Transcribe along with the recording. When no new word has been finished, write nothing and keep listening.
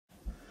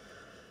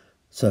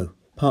So,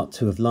 part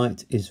 2 of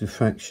light is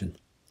refraction,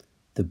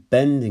 the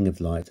bending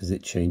of light as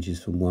it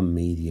changes from one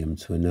medium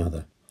to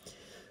another.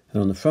 And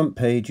on the front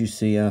page you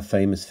see our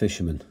famous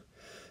fisherman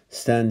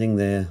standing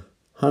there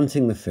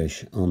hunting the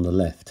fish on the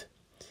left.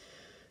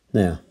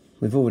 Now,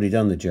 we've already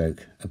done the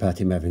joke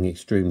about him having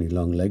extremely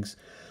long legs.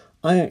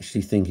 I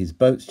actually think his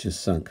boat's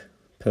just sunk,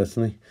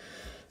 personally.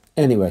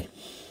 Anyway,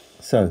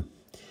 so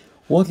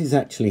what is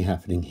actually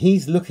happening?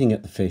 He's looking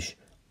at the fish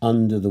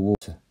under the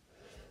water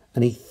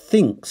and he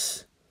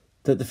thinks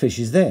that the fish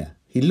is there.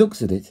 He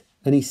looks at it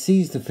and he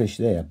sees the fish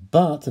there.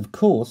 But, of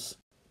course,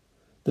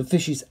 the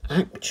fish is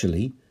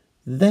actually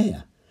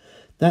there.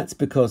 That's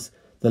because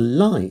the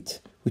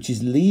light which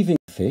is leaving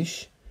the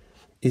fish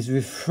is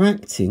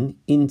refracting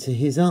into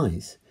his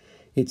eyes.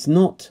 It's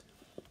not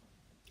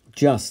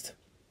just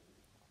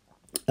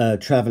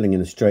travelling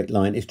in a straight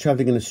line. It's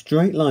travelling in a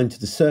straight line to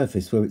the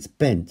surface where it's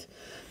bent.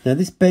 Now,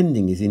 this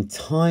bending is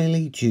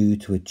entirely due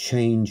to a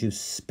change of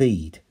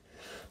speed.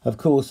 Of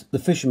course, the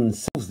fisherman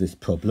solves this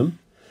problem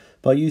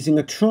by using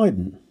a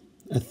trident,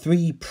 a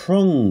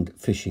three-pronged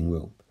fishing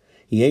rule.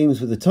 He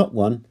aims with the top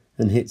one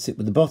and hits it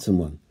with the bottom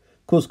one.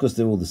 Of course, because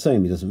they're all the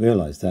same, he doesn't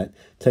realise that.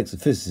 It takes a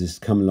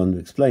physicist to come along to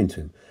explain to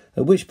him,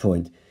 at which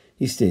point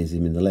he steers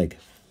him in the leg.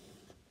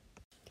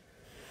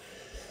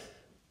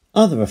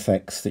 Other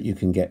effects that you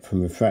can get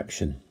from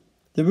refraction.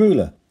 The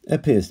ruler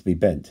appears to be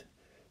bent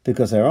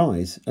because our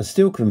eyes are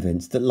still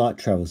convinced that light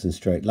travels in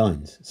straight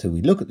lines. So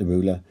we look at the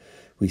ruler,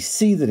 we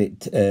see that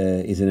it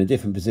is in a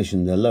different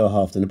position in the lower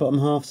half than the bottom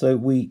half, so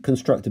we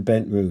construct a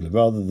bent ruler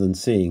rather than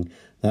seeing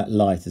that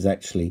light is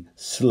actually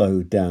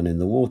slowed down in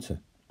the water.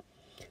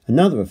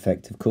 Another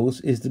effect, of course,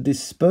 is the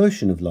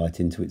dispersion of light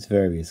into its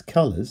various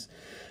colours,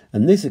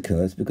 and this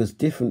occurs because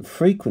different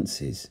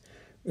frequencies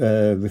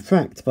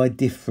refract by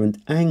different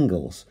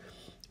angles,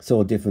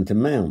 so different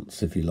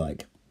amounts, if you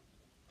like,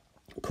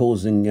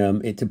 causing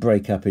it to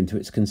break up into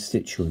its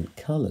constituent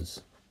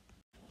colours.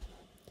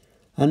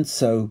 And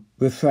so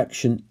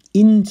refraction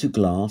into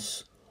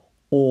glass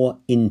or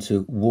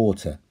into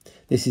water.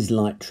 This is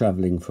light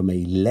travelling from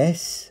a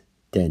less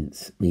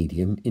dense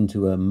medium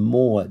into a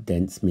more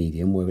dense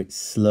medium where it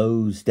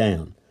slows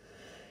down.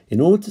 In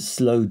order to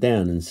slow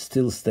down and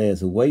still stay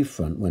as a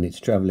wavefront when it's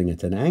travelling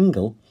at an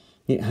angle,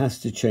 it has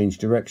to change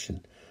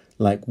direction,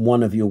 like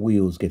one of your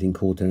wheels getting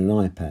caught in an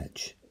eye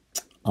patch.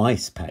 Eye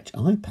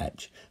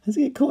patch? Has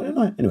it get caught in an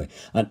eye? Anyway,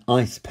 an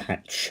ice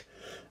patch.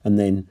 And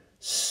then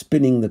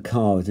spinning the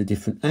car at a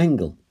different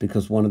angle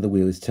because one of the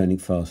wheels is turning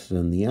faster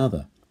than the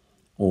other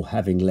or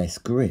having less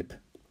grip.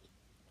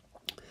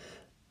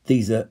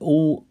 These are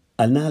all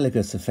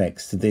analogous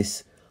effects to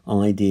this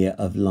idea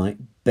of light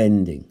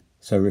bending.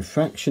 So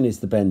refraction is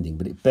the bending,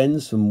 but it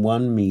bends from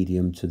one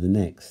medium to the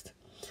next.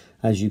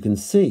 As you can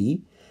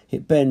see,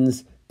 it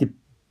bends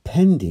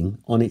depending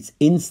on its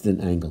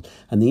incident angle,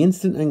 and the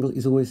incident angle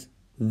is always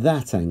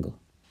that angle,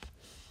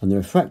 and the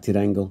refracted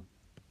angle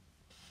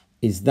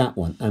is that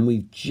one, and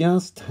we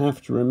just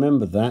have to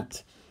remember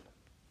that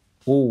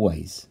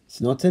always. It's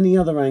not any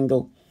other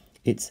angle,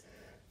 it's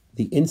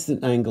the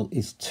incident angle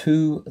is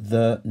to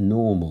the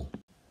normal.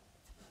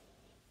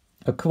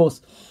 Of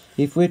course,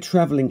 if we're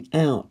travelling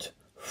out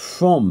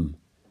from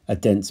a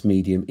dense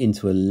medium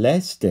into a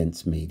less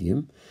dense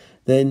medium,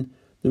 then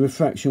the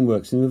refraction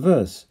works in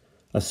reverse.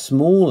 A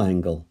small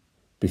angle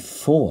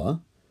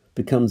before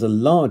becomes a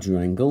larger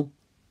angle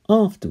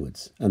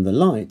afterwards, and the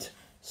light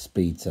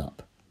speeds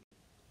up.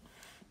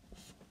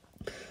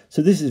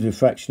 So this is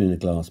refraction in a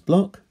glass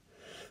block.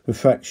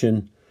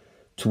 Refraction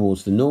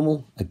towards the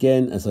normal.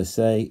 Again, as I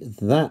say,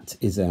 that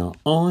is our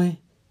eye,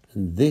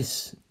 and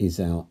this is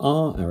our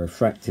R, our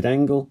refracted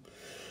angle.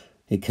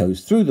 It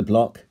goes through the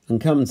block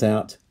and comes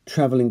out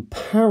travelling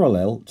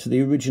parallel to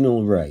the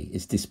original ray.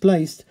 It's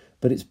displaced,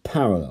 but it's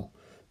parallel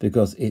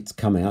because it's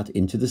come out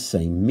into the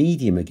same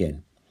medium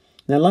again.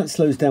 Now, light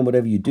slows down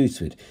whatever you do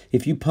to it.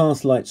 If you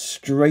pass light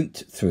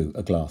straight through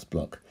a glass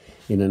block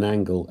in an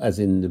angle, as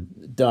in the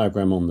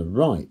diagram on the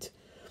right,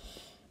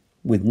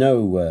 with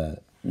no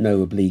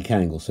oblique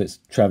angle, so it's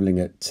travelling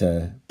at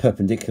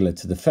perpendicular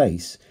to the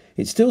face,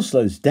 it still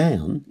slows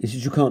down. It's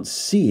just you can't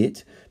see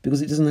it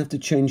because it doesn't have to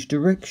change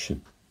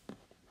direction.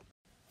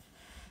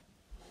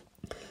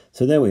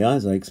 So there we are,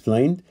 as I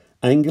explained.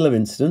 Angle of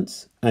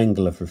incidence,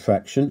 angle of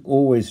refraction,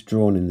 always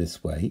drawn in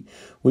this way.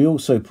 We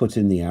also put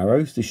in the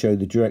arrows to show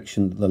the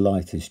direction that the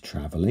light is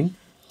travelling.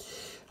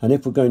 And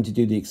if we're going to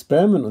do the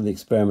experiment or the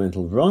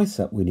experimental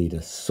write-up, we need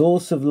a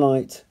source of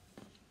light.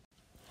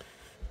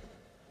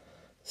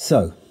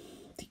 So,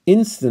 the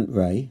incident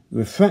ray,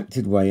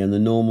 refracted ray and the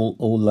normal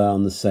all lie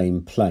on the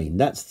same plane.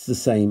 That's the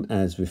same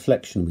as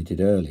reflection we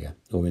did earlier,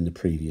 or in the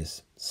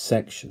previous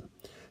section.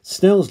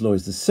 Snell's law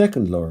is the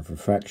second law of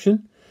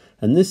refraction.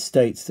 And this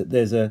states that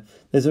there's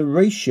a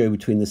ratio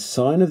between the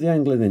sine of the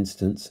angle of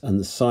incidence and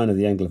the sine of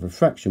the angle of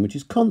refraction, which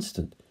is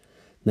constant.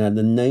 Now,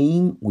 the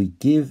name we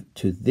give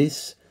to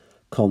this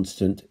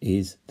constant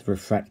is the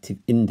refractive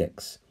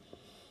index.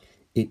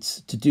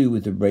 It's to do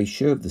with the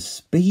ratio of the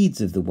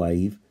speeds of the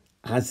wave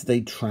as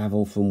they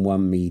travel from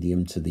one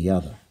medium to the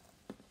other.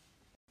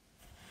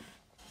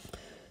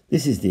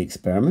 This is the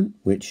experiment,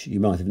 which you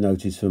might have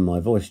noticed from my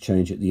voice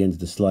change at the end of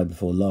the slide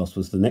before last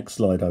was the next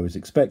slide I was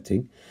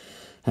expecting,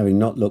 having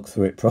not looked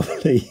through it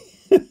properly.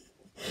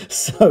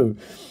 So,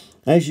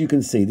 as you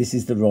can see, this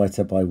is the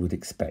write-up I would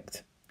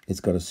expect. It's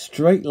got a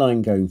straight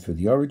line going through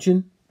the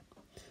origin.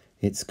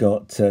 It's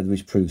got,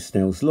 which proves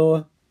Snell's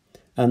law,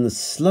 and the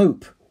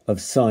slope of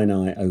sine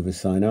I over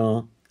sine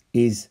R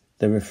is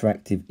the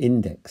refractive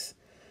index.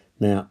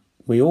 Now,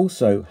 we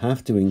also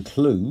have to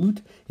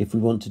include, if we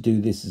want to do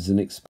this as an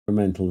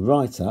experimental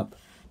write-up,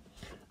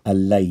 a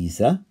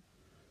laser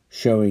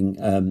showing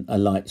a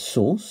light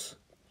source,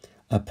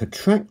 a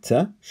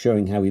protractor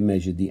showing how we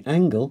measured the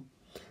angle,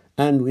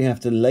 and we have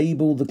to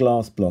label the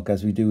glass block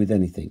as we do with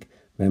anything.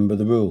 Remember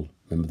the rule,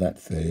 remember that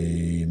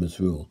famous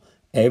rule.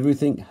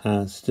 Everything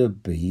has to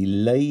be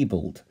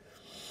labelled.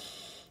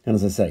 And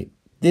as I say,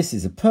 this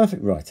is a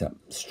perfect write-up,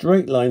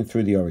 straight line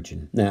through the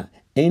origin. Now,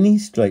 any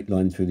straight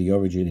line through the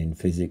origin in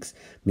physics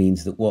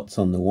means that what's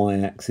on the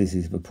y-axis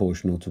is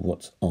proportional to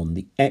what's on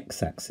the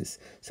x-axis.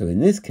 So in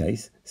this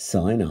case,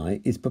 sine I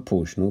is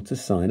proportional to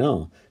sine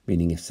R,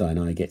 meaning if sine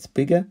I gets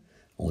bigger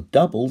or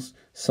doubles,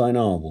 sine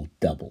R will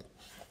double.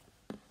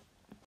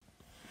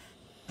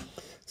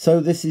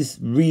 So this is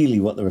really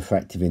what the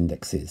refractive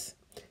index is.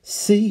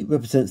 C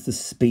represents the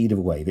speed of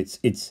a wave.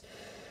 It's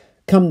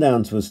come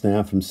down to us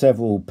now from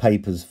several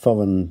papers,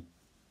 foreign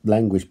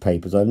language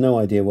papers. I have no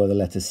idea where the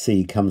letter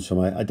C comes from.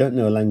 I don't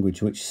know a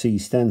language in which C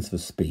stands for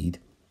speed.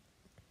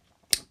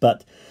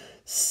 But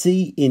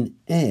C in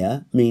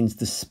air means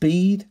the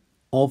speed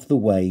of the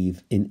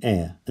wave in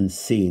air. And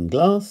C in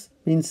glass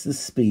means the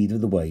speed of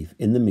the wave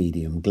in the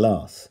medium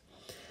glass.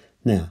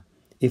 Now,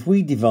 if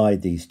we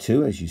divide these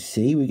two, as you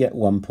see, we get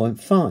 1.5.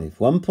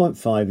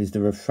 1.5 is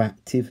the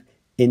refractive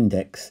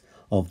index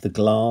of the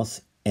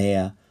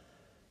glass-air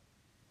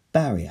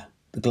barrier,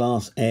 the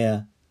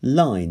glass-air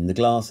line, the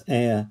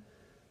glass-air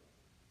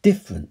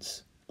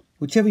difference,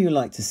 whichever you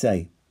like to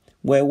say,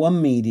 where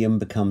one medium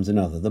becomes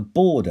another, the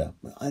border.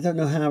 I don't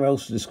know how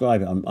else to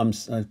describe it.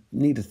 I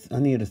need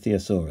a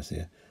thesaurus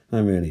here. I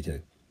really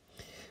do.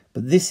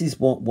 But this is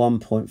what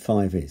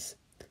 1.5 is.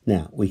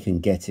 Now, we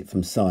can get it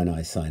from sine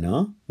I sine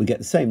R. We get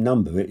the same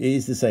number. It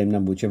is the same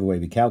number whichever way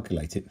we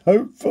calculate it,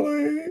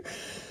 hopefully.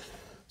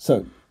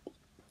 So,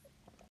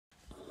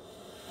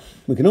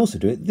 we can also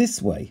do it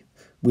this way,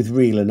 with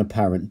real and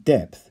apparent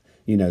depth.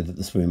 You know that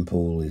the swimming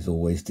pool is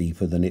always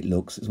deeper than it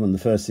looks. It's one of the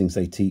first things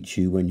they teach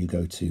you when you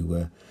go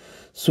to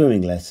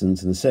swimming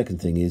lessons. And the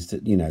second thing is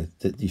that, you know,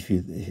 that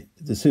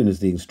as soon as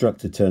the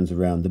instructor turns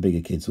around, the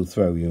bigger kids will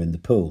throw you in the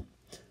pool.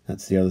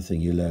 That's the other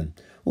thing you learn.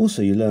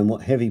 Also, you learn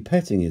what heavy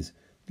petting is.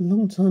 A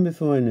long time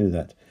before I knew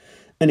that.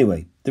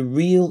 Anyway, the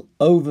real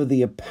over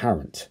the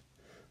apparent.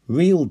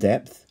 Real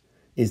depth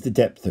is the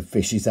depth the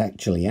fish is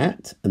actually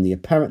at, and the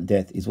apparent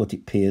depth is what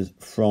it appears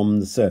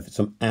from the surface,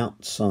 from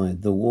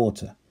outside the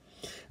water.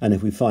 And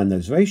if we find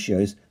those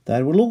ratios,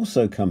 that will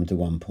also come to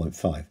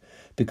 1.5,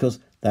 because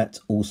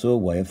that's also a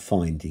way of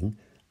finding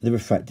the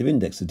refractive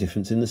index, the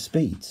difference in the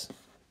speeds.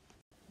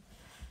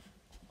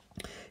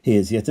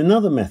 Here's yet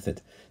another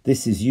method.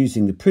 This is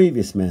using the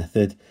previous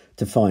method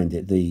to find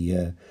it.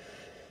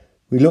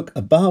 We look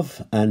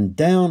above and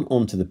down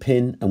onto the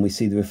pin, and we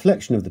see the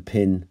reflection of the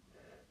pin,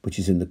 which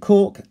is in the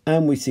cork,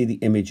 and we see the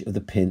image of the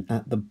pin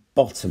at the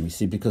bottom. You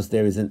see, because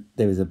there is a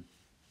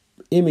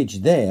image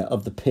there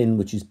of the pin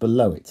which is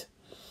below it.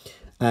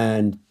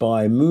 And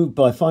by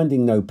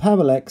finding no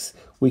parallax,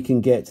 we can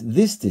get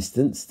this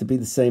distance to be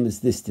the same as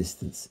this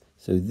distance.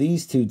 So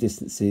these two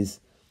distances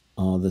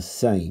are the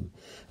same.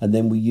 And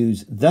then we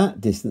use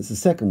that distance, the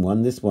second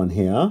one, this one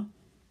here.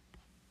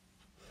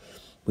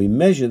 We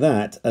measure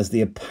that as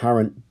the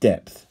apparent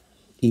depth,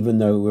 even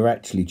though we're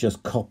actually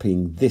just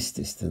copying this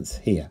distance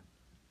here.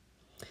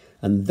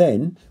 And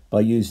then,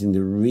 by using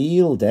the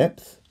real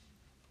depth,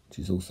 which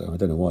is also, I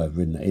don't know why I've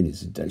written that in,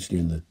 it's actually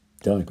in the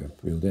diagram,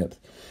 real depth,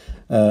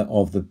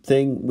 of the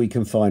thing, we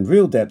can find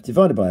real depth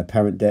divided by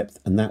apparent depth,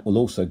 and that will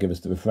also give us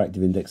the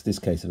refractive index, this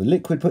case of a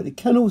liquid, but it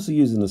can also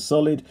use in a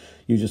solid.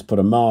 You just put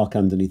a mark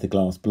underneath a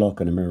glass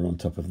block and a mirror on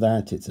top of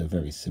that. It's a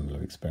very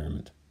similar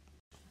experiment.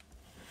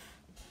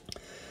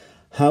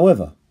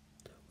 However,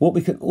 what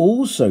we can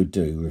also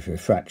do with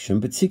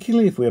refraction,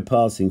 particularly if we're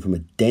passing from a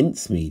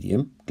dense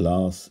medium,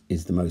 glass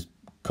is the most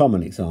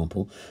common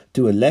example,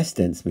 to a less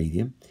dense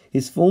medium,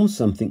 is form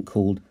something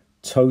called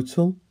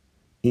total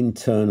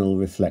internal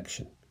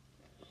reflection.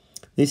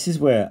 This is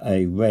where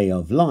a ray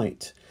of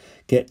light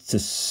gets to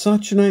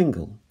such an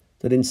angle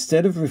that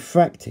instead of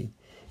refracting,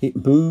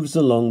 it moves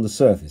along the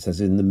surface, as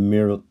in the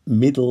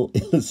middle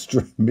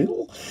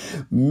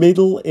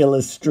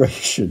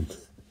illustration.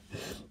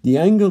 The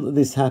angle that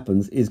this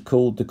happens is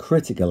called the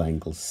critical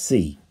angle,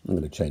 C. I'm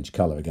going to change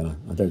colour again.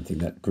 I don't think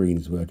that green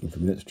is working for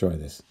me. Let's try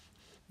this.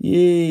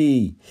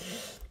 Yay!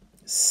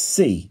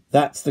 C,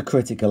 that's the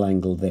critical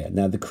angle there.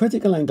 Now, the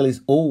critical angle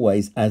is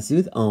always, as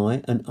with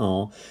I and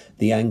R,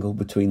 the angle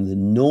between the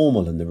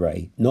normal and the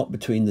ray, not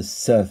between the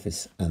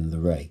surface and the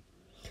ray.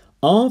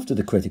 After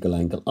the critical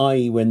angle,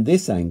 i.e. when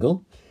this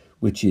angle,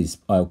 which is,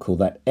 I'll call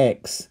that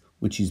X,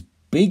 which is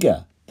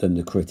bigger than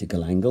the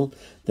critical angle,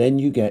 then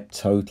you get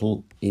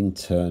total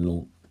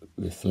internal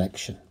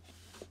reflection.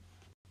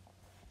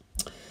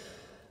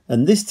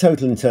 And this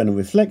total internal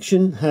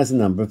reflection has a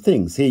number of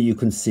things. Here you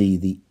can see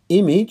the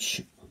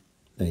image,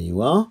 there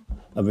you are,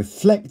 a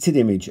reflected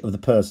image of the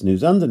person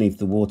who's underneath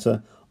the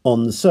water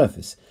on the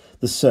surface.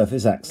 The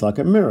surface acts like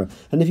a mirror.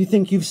 And if you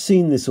think you've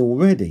seen this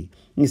already,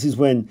 this is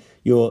when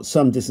you're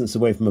some distance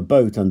away from a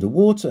boat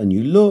underwater and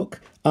you look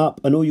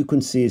up and all you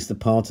can see is the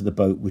part of the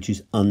boat which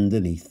is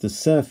underneath the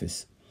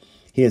surface.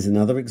 Here's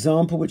another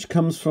example which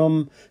comes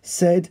from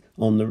SED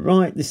on the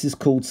right. This is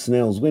called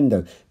Snell's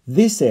window.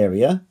 This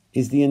area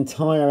is the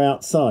entire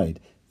outside.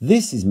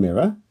 This is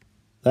mirror.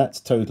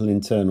 That's total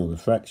internal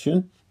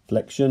reflection.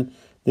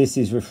 This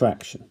is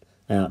refraction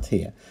out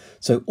here.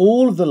 So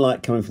all of the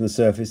light coming from the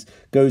surface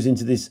goes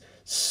into this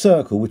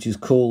circle which is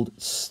called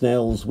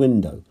Snell's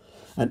window.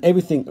 And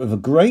everything of a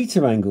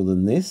greater angle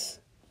than this,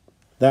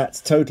 that's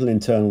total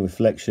internal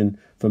reflection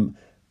from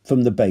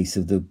the base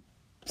of the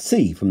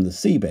sea, from the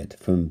seabed,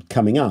 from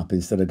coming up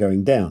instead of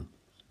going down.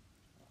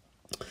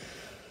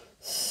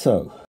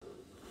 So,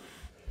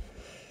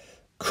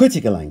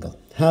 critical angle.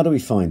 How do we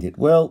find it?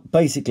 Well,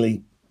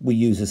 basically, we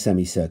use a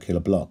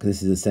semicircular block.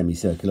 This is a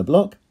semicircular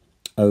block.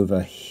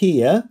 Over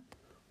here,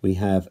 we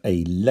have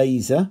a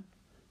laser.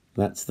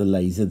 That's the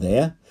laser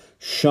there,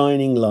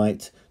 shining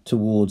light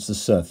towards the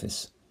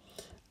surface.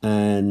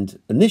 And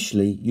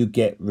initially, you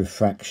get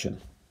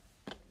refraction.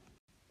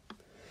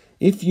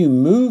 If you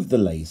move the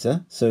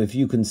laser, so if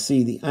you can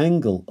see the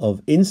angle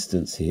of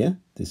instance here,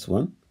 this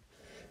one,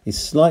 is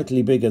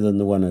slightly bigger than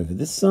the one over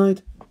this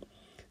side,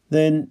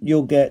 then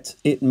you'll get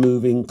it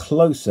moving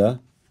closer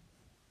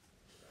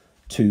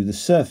to the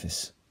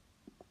surface.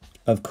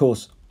 Of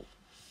course,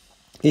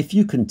 if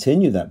you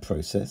continue that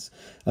process,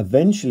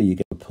 eventually you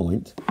get a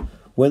point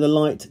where the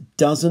light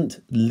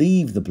doesn't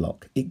leave the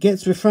block. It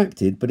gets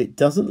refracted, but it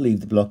doesn't leave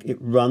the block. It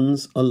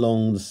runs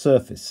along the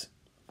surface.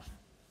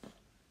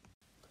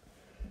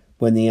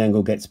 When the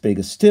angle gets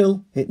bigger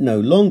still, it no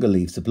longer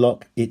leaves the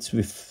block. It's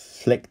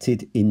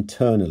reflected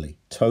internally.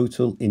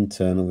 Total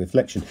internal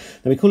reflection.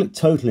 Now we call it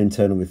total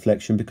internal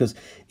reflection because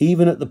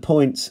even at the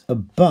points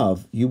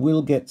above, you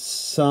will get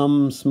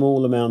some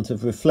small amount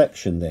of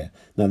reflection there.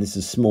 Now this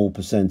is a small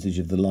percentage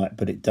of the light,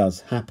 but it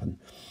does happen.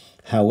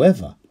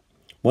 However,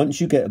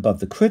 once you get above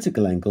the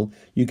critical angle,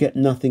 you get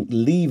nothing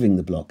leaving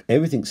the block.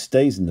 Everything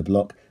stays in the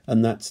block,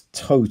 and that's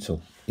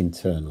total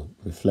internal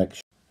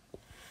reflection.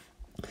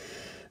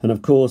 And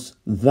of course,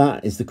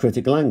 that is the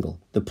critical angle.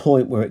 The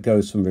point where it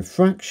goes from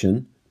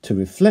refraction to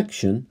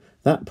reflection,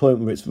 that point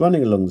where it's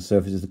running along the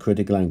surface is the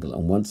critical angle.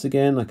 And once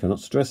again, I cannot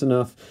stress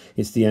enough,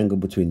 it's the angle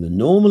between the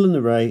normal and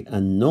the ray,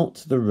 and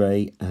not the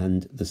ray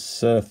and the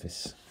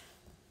surface.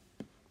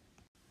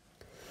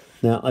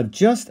 Now, I've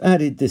just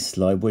added this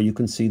slide where you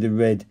can see the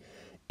red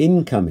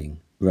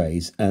incoming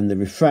rays and the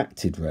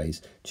refracted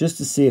rays, just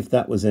to see if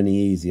that was any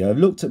easier. I've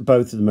looked at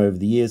both of them over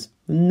the years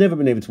and never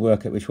been able to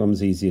work out which one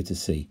was easier to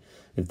see.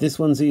 If this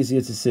one's easier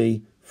to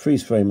see,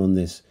 freeze frame on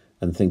this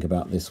and think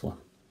about this one.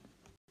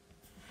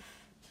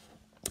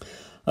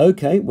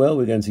 Okay, well,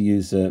 we're going to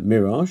use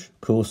Mirage. Of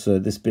course,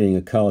 this being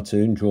a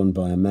cartoon drawn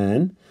by a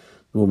man,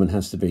 the woman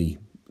has to be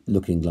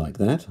looking like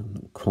that. I'm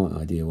not quite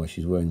idea why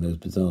she's wearing those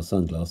bizarre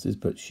sunglasses,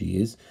 but she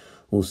is.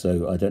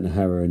 Also, I don't know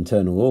how her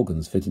internal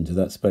organs fit into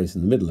that space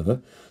in the middle of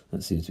her.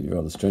 That seems to be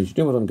rather strange. You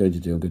know what I'm going to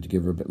do? I'm going to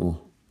give her a bit more.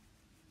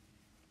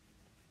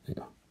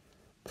 Yeah,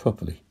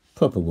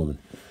 proper woman.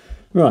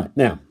 Right,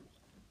 now,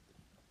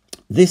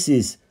 this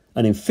is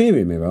an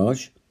inferior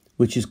mirage,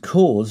 which is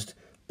caused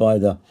by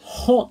the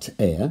hot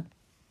air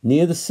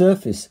near the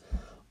surface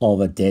of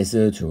a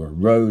desert or a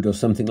road or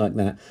something like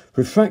that,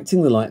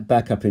 refracting the light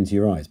back up into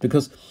your eyes.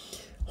 Because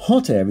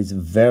hot air is a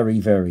very,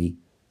 very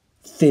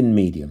thin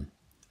medium.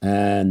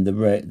 And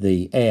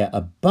the air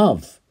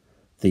above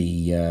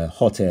the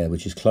hot air,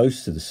 which is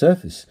close to the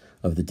surface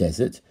of the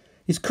desert,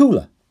 is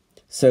cooler.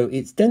 So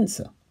it's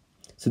denser.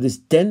 So this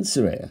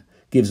denser air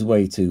gives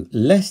way to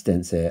less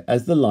dense air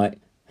as the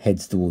light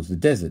heads towards the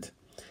desert.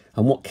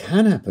 And what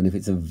can happen if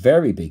it's a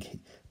very big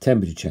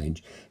temperature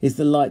change is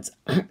the lights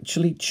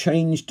actually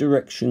change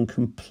direction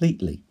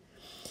completely.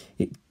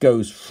 It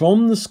goes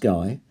from the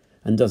sky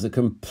and does a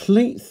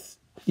complete,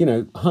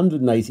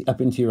 180 up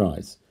into your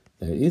eyes.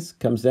 There it is,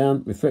 comes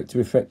down,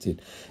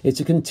 refracted. It's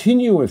a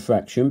continual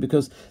refraction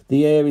because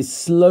the air is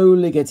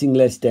slowly getting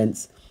less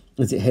dense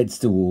as it heads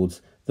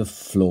towards the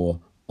floor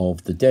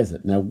of the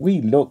desert. Now we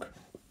look,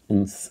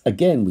 and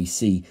again we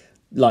see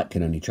light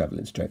can only travel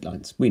in straight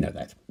lines. We know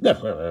that.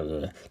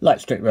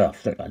 Straight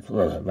lines,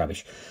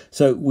 rubbish.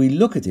 So we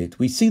look at it,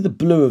 we see the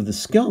blue of the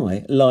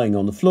sky lying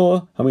on the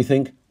floor, and we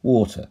think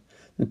water.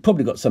 It's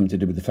probably got something to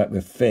do with the fact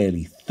we're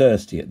fairly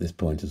thirsty at this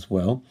point as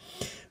well.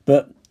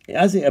 But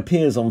as it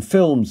appears on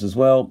films as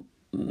well,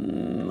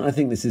 I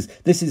think this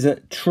is a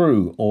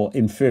true or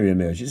inferior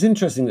mirage. It's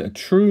interesting that a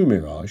true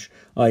mirage,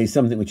 i.e.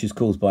 something which is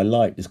caused by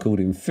light, is called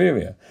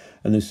inferior.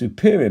 And the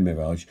superior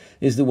mirage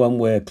is the one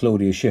where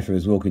Claudia Schiffer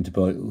is walking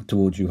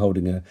towards you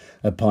holding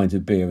a pint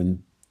of beer.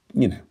 And,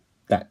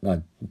 that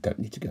I don't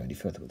need to go any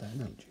further with that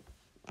analogy.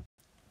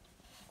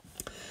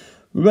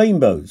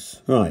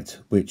 Rainbows, right,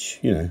 which,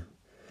 you know,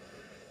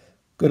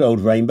 good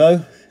old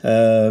rainbow.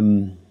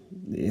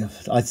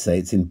 I'd say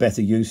it's in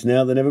better use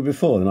now than ever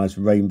before. The nice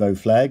rainbow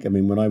flag. I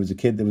mean, when I was a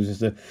kid, there was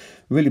just a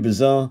really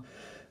bizarre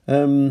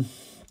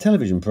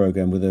television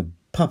program with a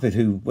puppet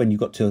who, when you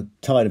got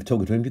tired of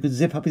talking to him, you could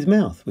zip up his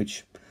mouth,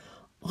 which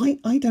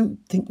I don't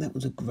think that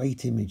was a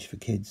great image for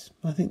kids.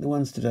 I think the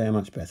ones today are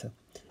much better.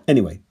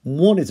 Anyway,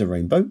 what is a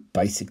rainbow?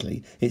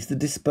 Basically, it's the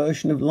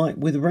dispersion of light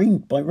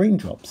by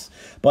raindrops,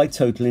 by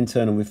total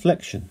internal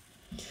reflection.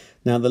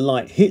 Now, the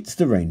light hits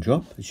the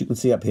raindrop, as you can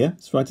see up here.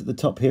 It's right at the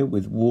top here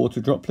with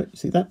water droplet.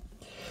 See that?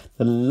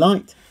 The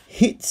light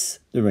hits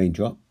the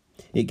raindrop.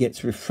 It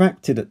gets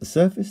refracted at the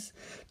surface,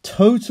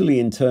 totally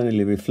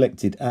internally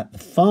reflected at the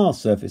far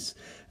surface,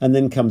 and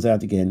then comes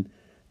out again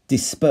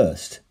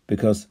dispersed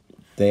because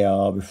they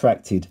are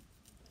refracted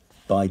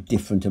by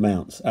different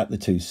amounts at the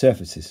two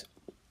surfaces.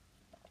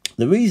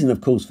 The reason,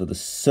 of course, for the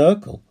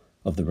circle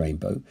of the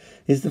rainbow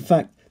is the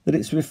fact that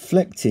it's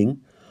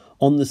reflecting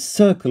on the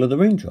circle of the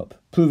raindrop,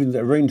 proving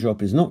that a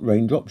raindrop is not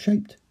raindrop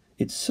shaped.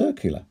 It's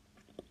circular.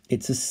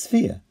 It's a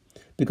sphere,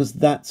 because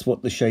that's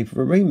what the shape of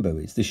a rainbow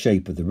is. The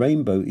shape of the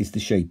rainbow is the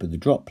shape of the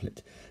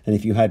droplet. And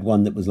if you had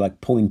one that was like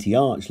pointy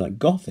arch, like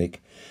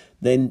Gothic,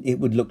 then it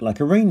would look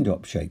like a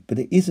raindrop shape. But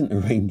it isn't a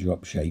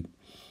raindrop shape.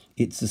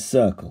 It's a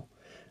circle.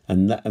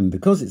 And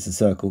because it's a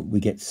circle,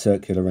 we get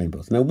circular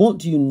rainbows. Now, what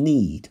do you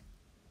need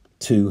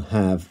to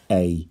have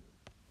a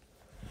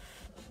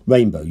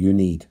rainbow? You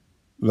need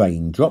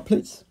rain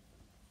droplets.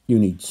 You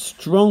need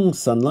strong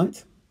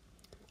sunlight,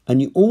 and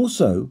you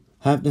also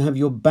have to have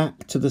your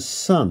back to the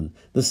sun.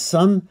 The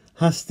sun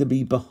has to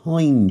be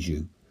behind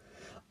you.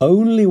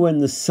 Only when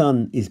the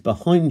sun is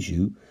behind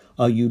you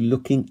are you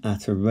looking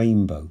at a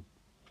rainbow.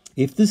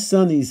 If the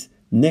sun is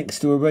next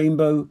to a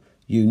rainbow,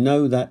 you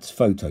know that's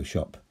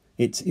Photoshop.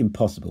 It's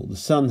impossible. The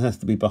sun has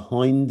to be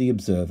behind the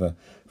observer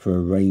for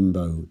a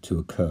rainbow to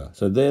occur.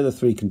 So they're the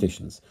three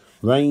conditions: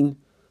 rain,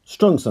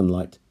 strong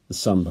sunlight, the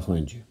sun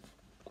behind you.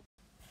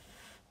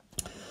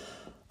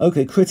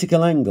 Okay,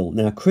 critical angle.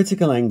 Now,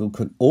 critical angle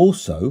can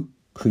also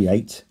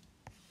create,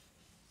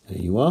 there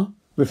you are,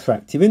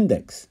 refractive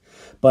index.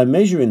 By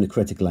measuring the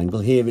critical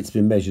angle, here it's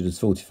been measured as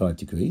 45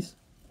 degrees,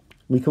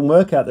 we can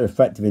work out the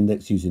refractive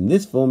index using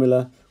this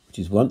formula, which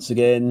is once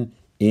again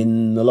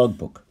in the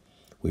logbook.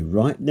 We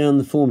write down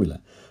the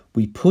formula.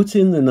 We put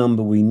in the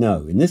number we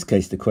know. In this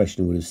case, the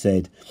question would have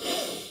said,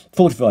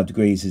 45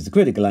 degrees is the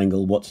critical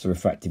angle, what's the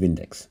refractive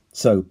index?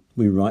 So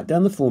we write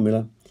down the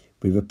formula.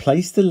 We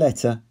replace the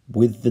letter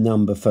with the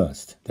number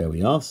first. There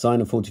we are.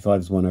 Sine of 45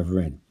 is 1 over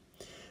n.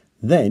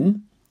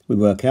 Then we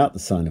work out the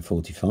sine of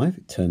 45.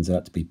 It turns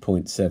out to be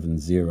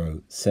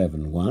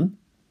 0.7071.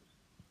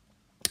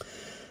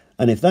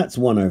 And if that's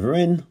 1 over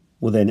n,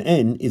 well then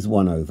n is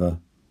 1 over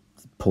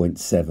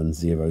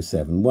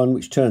 0.7071,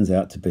 which turns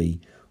out to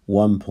be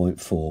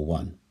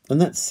 1.41. And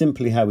that's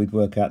simply how we'd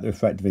work out the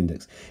refractive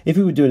index. If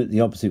we were doing it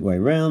the opposite way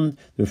around,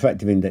 the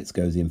refractive index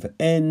goes in for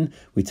n,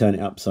 we turn it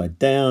upside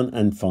down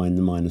and find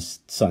the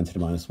sine to the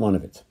minus 1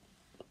 of it.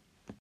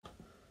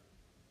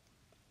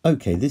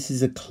 Okay, this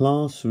is a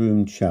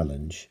classroom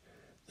challenge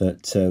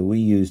that we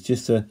used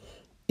just to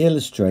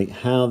illustrate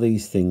how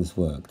these things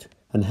worked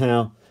and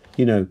how,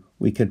 you know,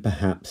 we could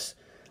perhaps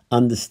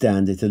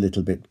understand it a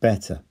little bit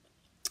better.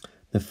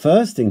 The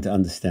first thing to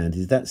understand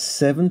is that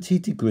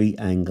 70-degree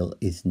angle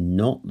is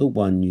not the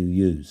one you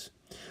use.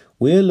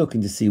 We're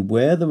looking to see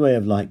where the ray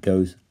of light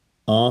goes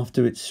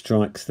after it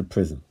strikes the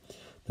prism.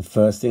 The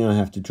first thing I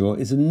have to draw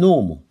is a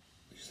normal,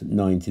 which is at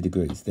 90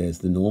 degrees. There's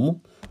the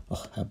normal.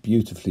 Oh, how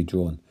beautifully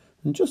drawn.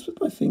 And just with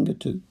my finger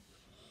too.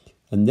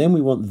 And then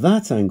we want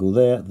that angle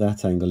there.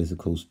 That angle is, of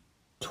course,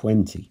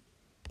 20,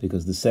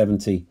 because the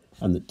 70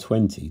 and the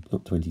 20,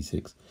 not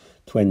 26,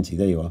 20,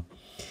 there you are.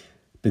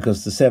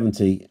 Because the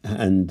 70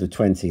 and the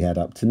 20 add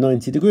up to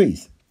 90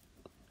 degrees.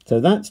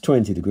 So that's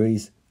 20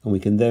 degrees, and we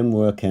can then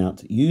work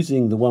out,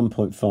 using the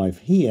 1.5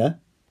 here,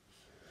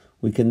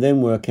 we can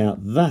then work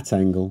out that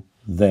angle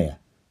there.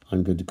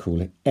 I'm going to call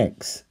it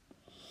x.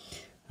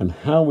 And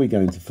how are we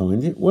going to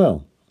find it?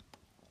 Well,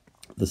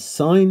 the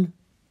sine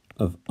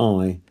of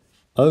I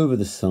over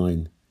the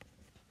sine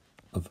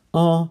of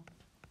r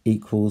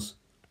equals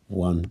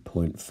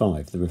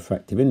 1.5, the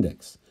refractive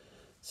index.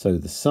 So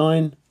the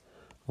sine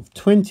of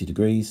 20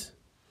 degrees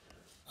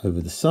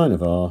over the sine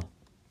of r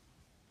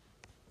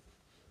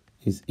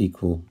is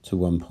equal to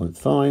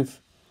 1.5.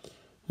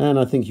 And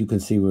I think you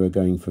can see where we're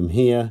going from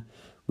here.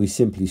 We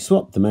simply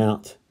swap them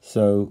out.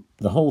 So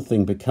the whole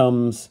thing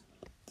becomes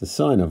the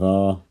sine of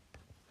r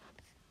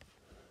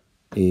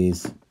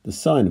is the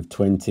sine of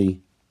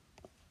 20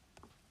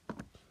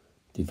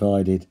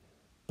 divided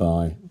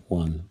by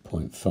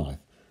 1.5.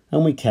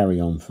 And we carry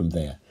on from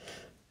there.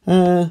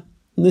 And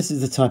this is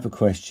the type of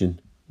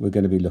question we're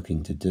going to be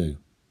looking to do.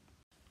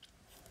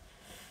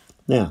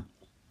 Now,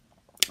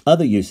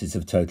 other uses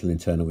of total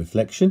internal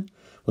reflection.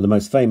 Well, the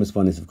most famous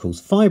one is, of course,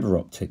 fibre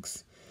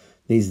optics.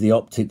 These are the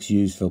optics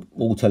used for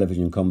all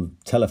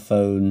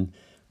telephone,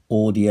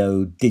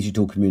 audio,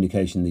 digital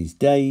communication these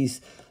days.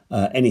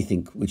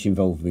 Anything which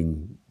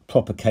involving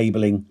proper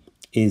cabling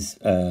is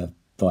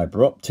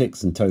fibre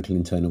optics, and total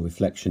internal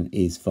reflection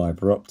is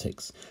fibre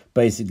optics.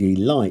 Basically,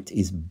 light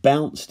is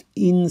bounced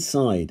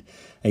inside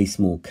a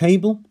small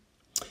cable,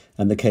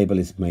 and the cable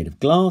is made of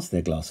glass,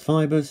 they're glass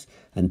fibres,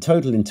 and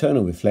total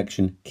internal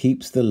reflection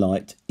keeps the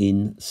light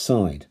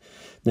inside.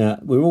 Now,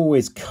 we're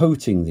always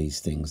coating these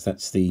things.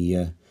 That's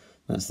the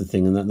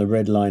thing, and that the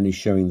red line is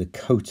showing the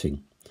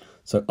coating.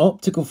 So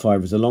optical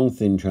fibre is a long,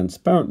 thin,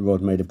 transparent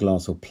rod made of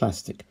glass or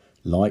plastic.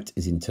 Light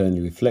is internally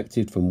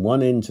reflected from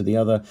one end to the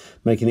other,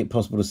 making it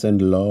possible to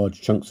send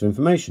large chunks of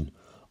information.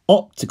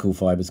 Optical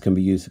fibres can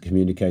be used for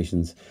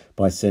communications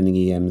by sending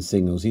EM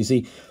signals. You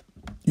see,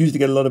 you used to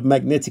get a lot of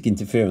magnetic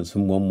interference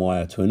from one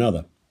wire to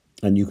another,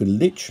 and you could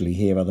literally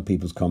hear other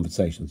people's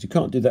conversations. You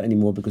can't do that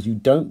anymore because you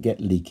don't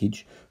get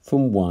leakage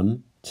from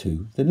one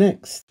to the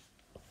next.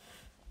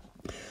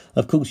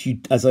 Of course,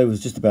 you, as I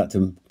was just about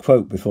to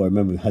quote before I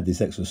remember we had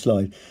this extra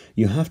slide,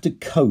 you have to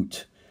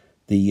coat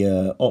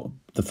the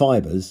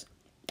fibres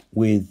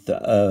with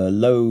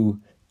low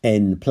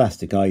N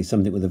plastic, i.e.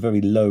 something with a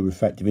very low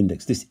refractive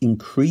index. This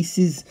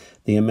increases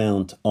the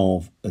amount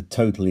of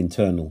total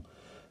internal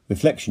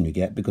reflection you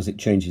get because it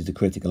changes the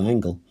critical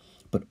angle,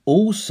 but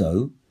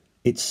also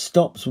it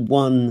stops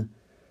one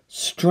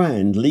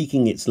strand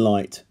leaking its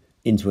light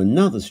into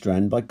another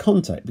strand by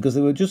contact. Because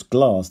they were just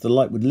glass, the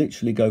light would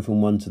literally go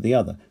from one to the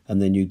other,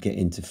 and then you'd get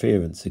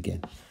interference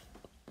again.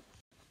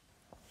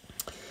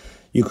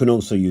 You can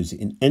also use it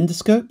in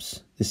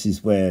endoscopes. This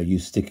is where you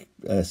stick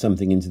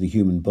something into the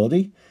human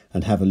body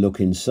and have a look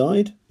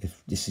inside,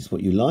 if this is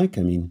what you like.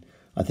 I mean,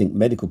 I think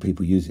medical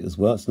people use it as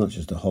well. It's not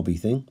just a hobby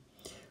thing.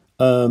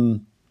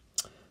 Or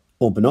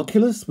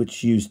binoculars,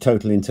 which use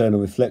total internal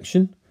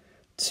reflection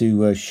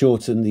to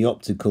shorten the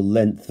optical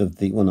length of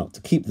the, well, not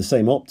to keep the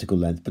same optical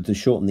length, but to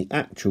shorten the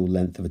actual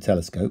length of a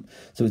telescope.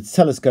 So it's a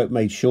telescope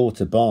made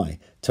shorter by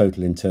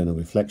total internal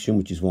reflection,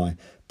 which is why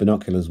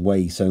binoculars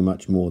weigh so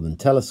much more than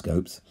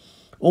telescopes.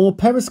 Or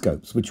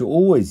periscopes, which are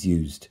always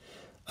used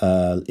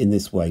in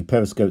this way.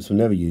 Periscopes were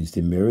never used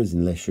in mirrors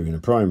unless you're in a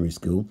primary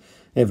school.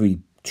 Every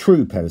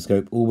true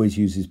periscope always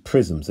uses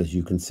prisms, as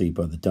you can see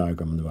by the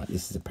diagram on the right.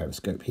 This is a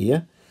periscope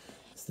here.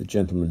 It's the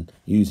gentleman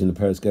using the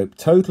periscope.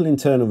 Total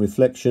internal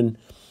reflection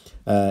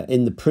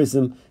in the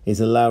prism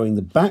is allowing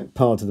the back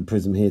part of the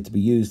prism here to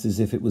be used as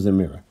if it was a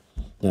mirror.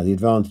 Now, the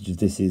advantage of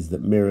this is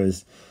that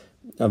mirrors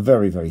are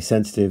very, very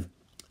sensitive,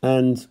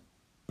 and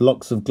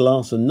blocks of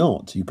glass are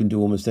not. You can do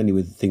almost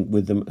anything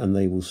with them and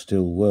they will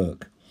still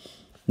work.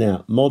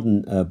 Now,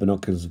 modern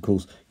binoculars, of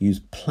course,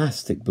 use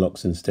plastic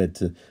blocks instead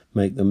to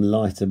make them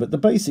lighter. But the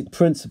basic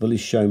principle is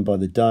shown by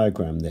the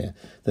diagram there,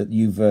 that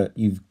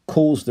you've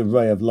caused the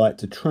ray of light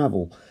to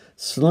travel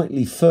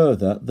slightly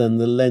further than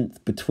the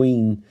length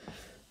between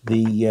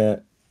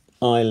the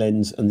eye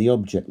lens and the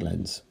object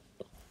lens.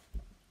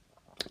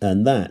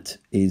 And that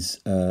is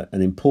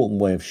an important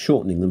way of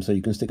shortening them so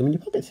you can stick them in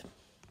your pocket.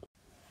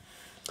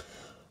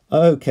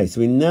 Okay, so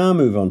we now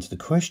move on to the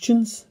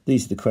questions.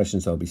 These are the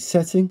questions I'll be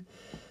setting.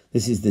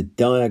 This is the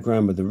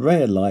diagram of the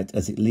ray of light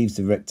as it leaves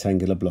the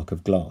rectangular block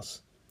of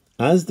glass.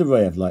 As the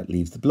ray of light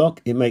leaves the block,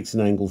 it makes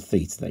an angle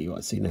theta. There you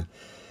are. See now.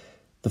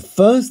 The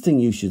first thing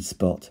you should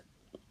spot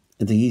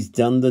is that he's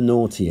done the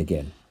naughty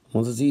again.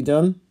 What has he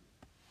done?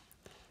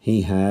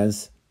 He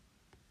has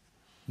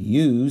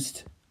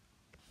used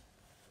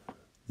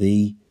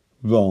the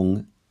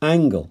wrong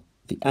angle.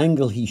 The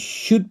angle he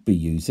should be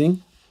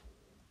using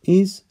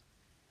is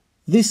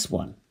this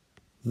one.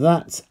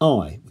 That's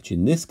I, which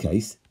in this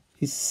case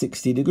is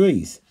 60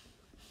 degrees.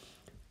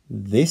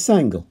 This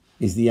angle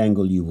is the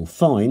angle you will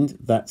find.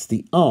 That's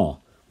the R,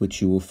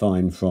 which you will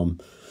find from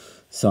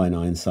sine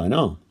I and sine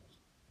R,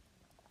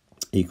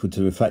 equal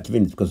to refractive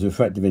index, because the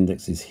refractive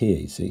index is here,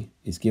 you see.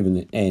 It's given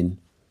the N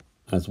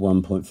as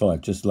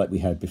 1.5, just like we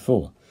had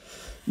before.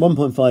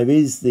 1.5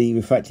 is the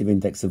refractive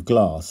index of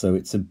glass, so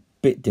it's a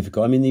bit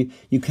difficult. I mean,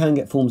 you can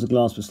get forms of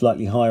glass with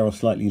slightly higher or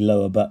slightly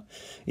lower, but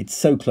it's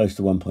so close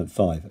to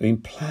 1.5. I mean,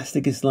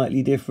 plastic is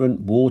slightly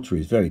different. Water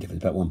is very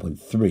different, about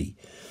 1.3.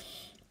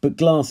 But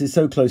glass is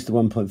so close to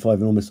 1.5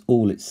 in almost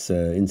all its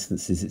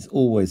instances, it's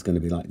always going to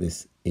be like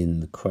this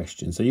in the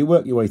question. So you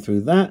work your way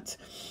through that.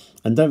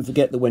 And don't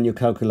forget that when you're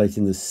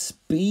calculating the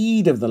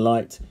speed of the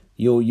light,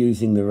 you're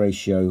using the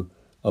ratio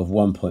of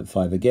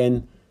 1.5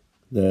 again.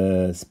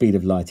 The speed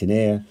of light in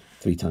air,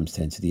 3 times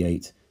 10 to the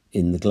 8.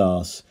 In the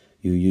glass,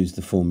 you use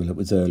the formula that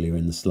was earlier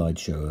in the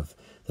slideshow of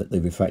that the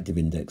refractive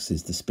index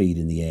is the speed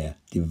in the air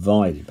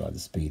divided by the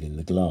speed in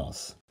the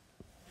glass.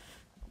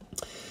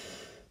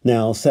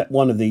 Now I'll set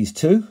one of these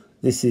two.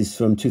 This is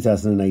from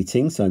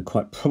 2018, so I'll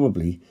quite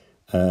probably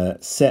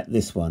set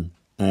this one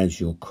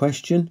as your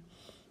question.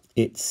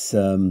 It's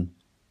a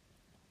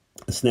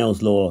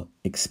Snell's law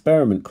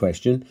experiment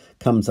question,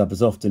 comes up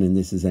as often in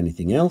this as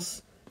anything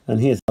else. And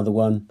here's another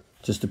one,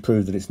 just to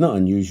prove that it's not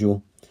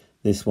unusual.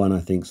 This one I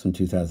think is from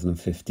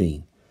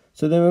 2015.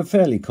 So they're a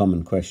fairly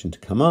common question to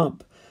come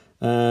up.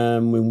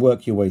 We'll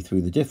work your way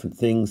through the different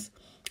things.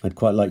 I'd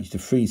quite like you to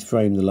freeze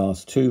frame the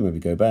last two, maybe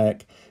go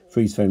back,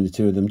 freeze frame the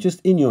two of them,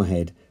 just in your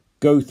head,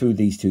 go through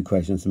these two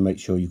questions and make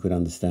sure you could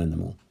understand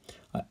them all.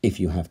 If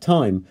you have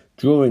time,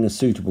 drawing a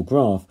suitable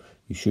graph,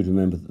 you should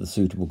remember that the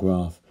suitable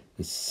graph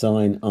is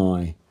sine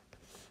I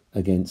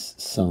against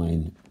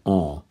sine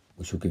R,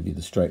 which will give you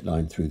the straight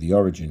line through the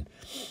origin.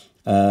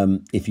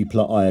 If you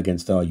plot I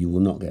against R, you will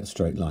not get a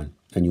straight line,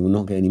 and you will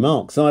not get any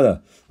marks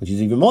either, which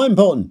is even more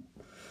important.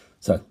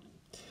 So,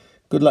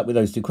 good luck with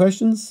those two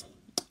questions,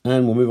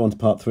 and we'll move on to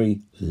part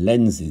 3,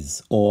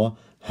 lenses, or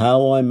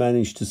how I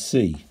managed to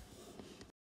see.